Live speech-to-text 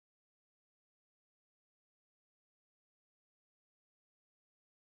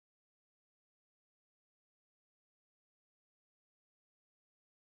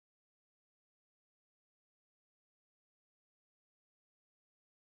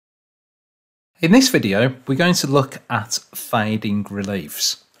In this video, we're going to look at fading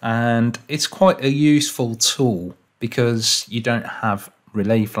reliefs, and it's quite a useful tool because you don't have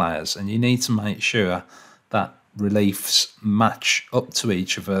relief layers and you need to make sure that reliefs match up to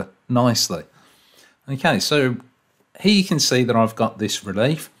each other nicely. Okay, so here you can see that I've got this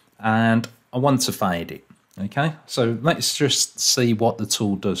relief and I want to fade it. Okay, so let's just see what the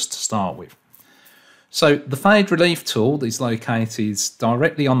tool does to start with. So the Fade Relief tool is located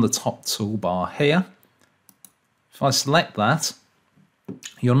directly on the top toolbar here. If I select that,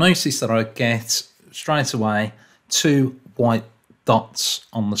 you'll notice that I get straight away 2 white dots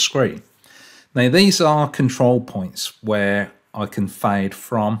on the screen. Now these are control points where I can fade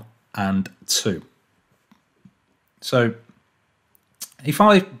from and to. So if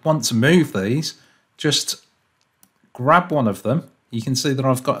I want to move these, just grab one of them. You can see that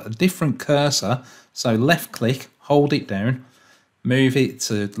I've got a different cursor. So left click, hold it down, move it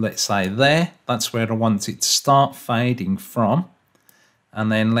to, let's say, there. That's where I want it to start fading from. And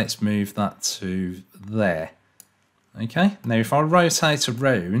then let's move that to there. Okay, now if I rotate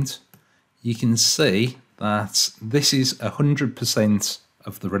around, you can see that this is 100%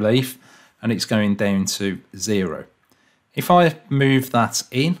 of the relief and it's going down to 0. If I move that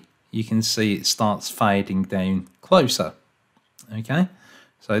in, you can see it starts fading down closer. Okay,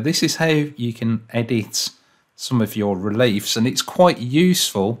 so this is how you can edit some of your reliefs, and it's quite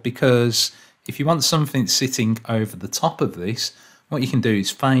useful because if you want something sitting over the top of this, what you can do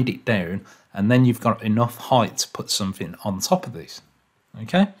is fade it down and then you've got enough height to put something on top of this.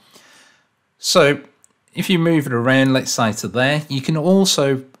 Okay, so if you move it around, let's say to there, you can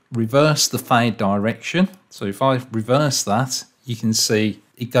also reverse the fade direction. So if I reverse that, you can see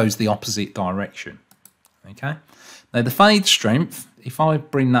it goes the opposite direction. Okay, now the fade strength, if I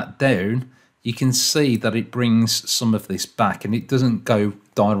bring that down, you can see that it brings some of this back and it doesn't go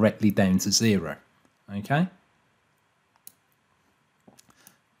directly down to 0. Okay,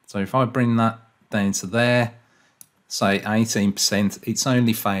 so if I bring that down to there, say 18%, it's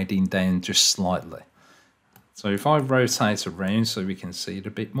only fading down just slightly. So if I rotate around so we can see it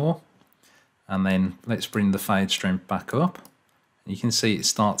a bit more, and then let's bring the fade strength back up, you can see it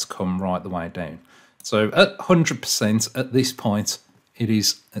starts to come right the way down. So at 100% at this point, it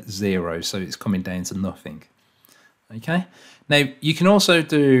is at 0, so it's coming down to nothing. Okay, now you can also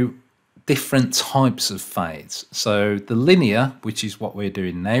do different types of fades. So the linear, which is what we're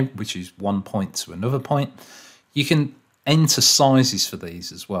doing now, which is one point to another point, you can enter sizes for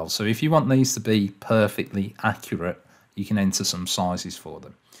these as well. So if you want these to be perfectly accurate, you can enter some sizes for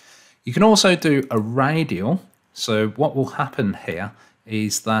them. You can also do a radial. So what will happen here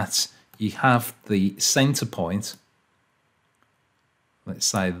is that you have the center point, let's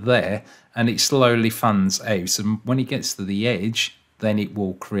say there, and it slowly fans out, and when it gets to the edge, then it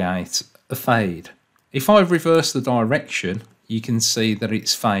will create a fade. If I reverse the direction, you can see that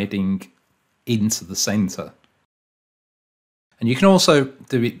it's fading into the center. And you can also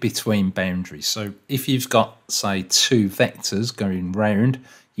do it between boundaries. So if you've got, say, 2 vectors going round,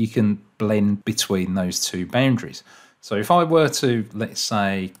 you can blend between those 2 boundaries. So if I were to, let's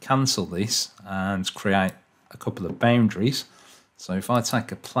say, cancel this and create a couple of boundaries. So if I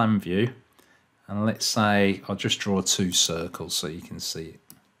take a plan view and let's say I'll just draw 2 circles so you can see it.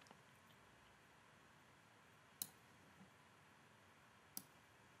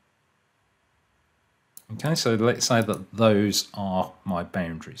 Okay, so let's say that those are my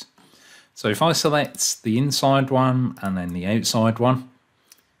boundaries. So if I select the inside one and then the outside one,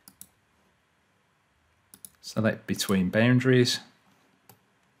 select between boundaries,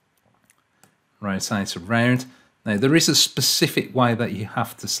 rotate around. Now there is a specific way that you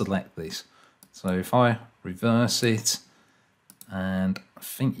have to select this. So if I reverse it, and I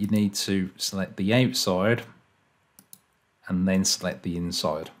think you need to select the outside and then select the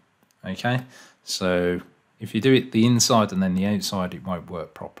inside. Okay, so if you do it the inside and then the outside, it won't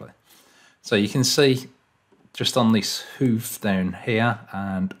work properly. So you can see just on this hoof down here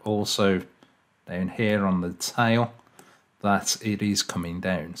and also down here on the tail that it is coming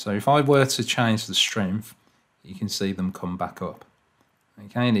down. So if I were to change the strength, you can see them come back up.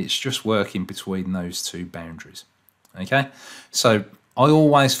 Okay, and it's just working between those 2 boundaries. Okay, so I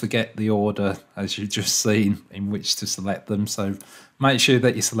always forget the order, as you've just seen, in which to select them. So make sure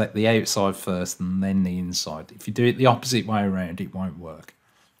that you select the outside first and then the inside. If you do it the opposite way around, it won't work.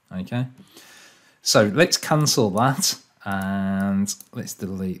 Okay, so let's cancel that and let's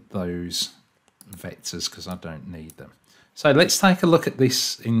delete those vectors because I don't need them. So let's take a look at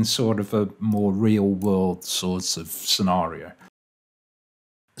this in sort of a more real world sorts of scenario.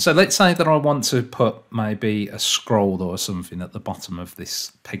 So let's say that I want to put maybe a scroll or something at the bottom of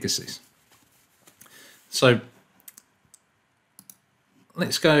this Pegasus. So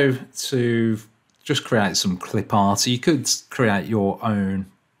let's go to just create some clip art. You could create your own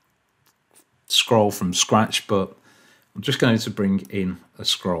scroll from scratch, but I'm just going to bring in a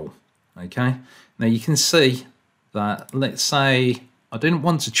scroll. Okay, now you can see that, let's say I didn't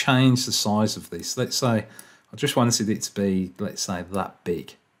want to change the size of this. Let's say I just wanted it to be, let's say, that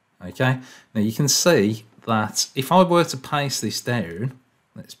big. Okay, now you can see that if I were to paste this down,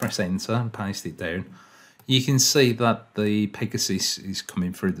 let's press enter and paste it down, you can see that the Pegasus is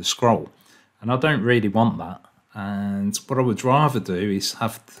coming through the scroll, and I don't really want that. And what I would rather do is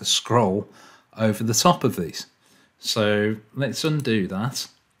have the scroll over the top of this. So let's undo that.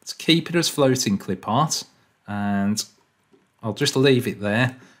 Let's keep it as floating clip art, and I'll just leave it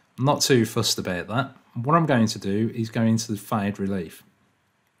there. I'm not too fussed about that. What I'm going to do is go into the fade relief.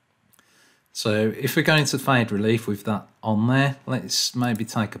 So if we're going to fade relief with that on there, let's maybe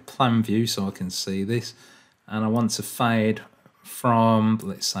take a plan view so I can see this. And I want to fade from,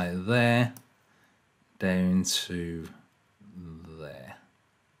 let's say, there down to there.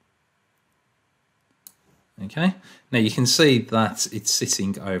 Okay, now you can see that it's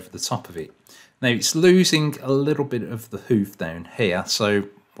sitting over the top of it. Now it's losing a little bit of the hoof down here, so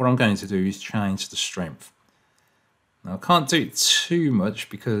what I'm going to do is change the strength. Now I can't do it too much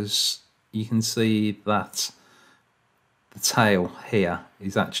because you can see that the tail here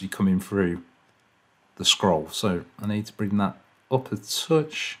is actually coming through the scroll, so I need to bring that up a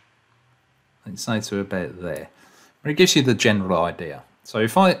touch, let's say to about there. But it gives you the general idea. So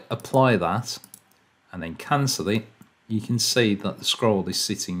if I apply that and then cancel it, you can see that the scroll is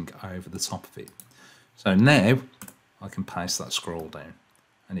sitting over the top of it. So now I can paste that scroll down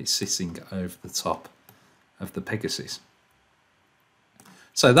and it's sitting over the top of the Pegasus.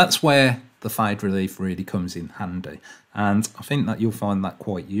 So that's where the fade relief really comes in handy, and I think that you'll find that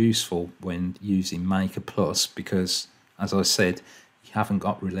quite useful when using Maker Plus, because as I said, you haven't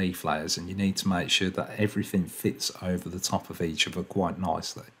got relief layers and you need to make sure that everything fits over the top of each other quite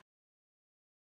nicely.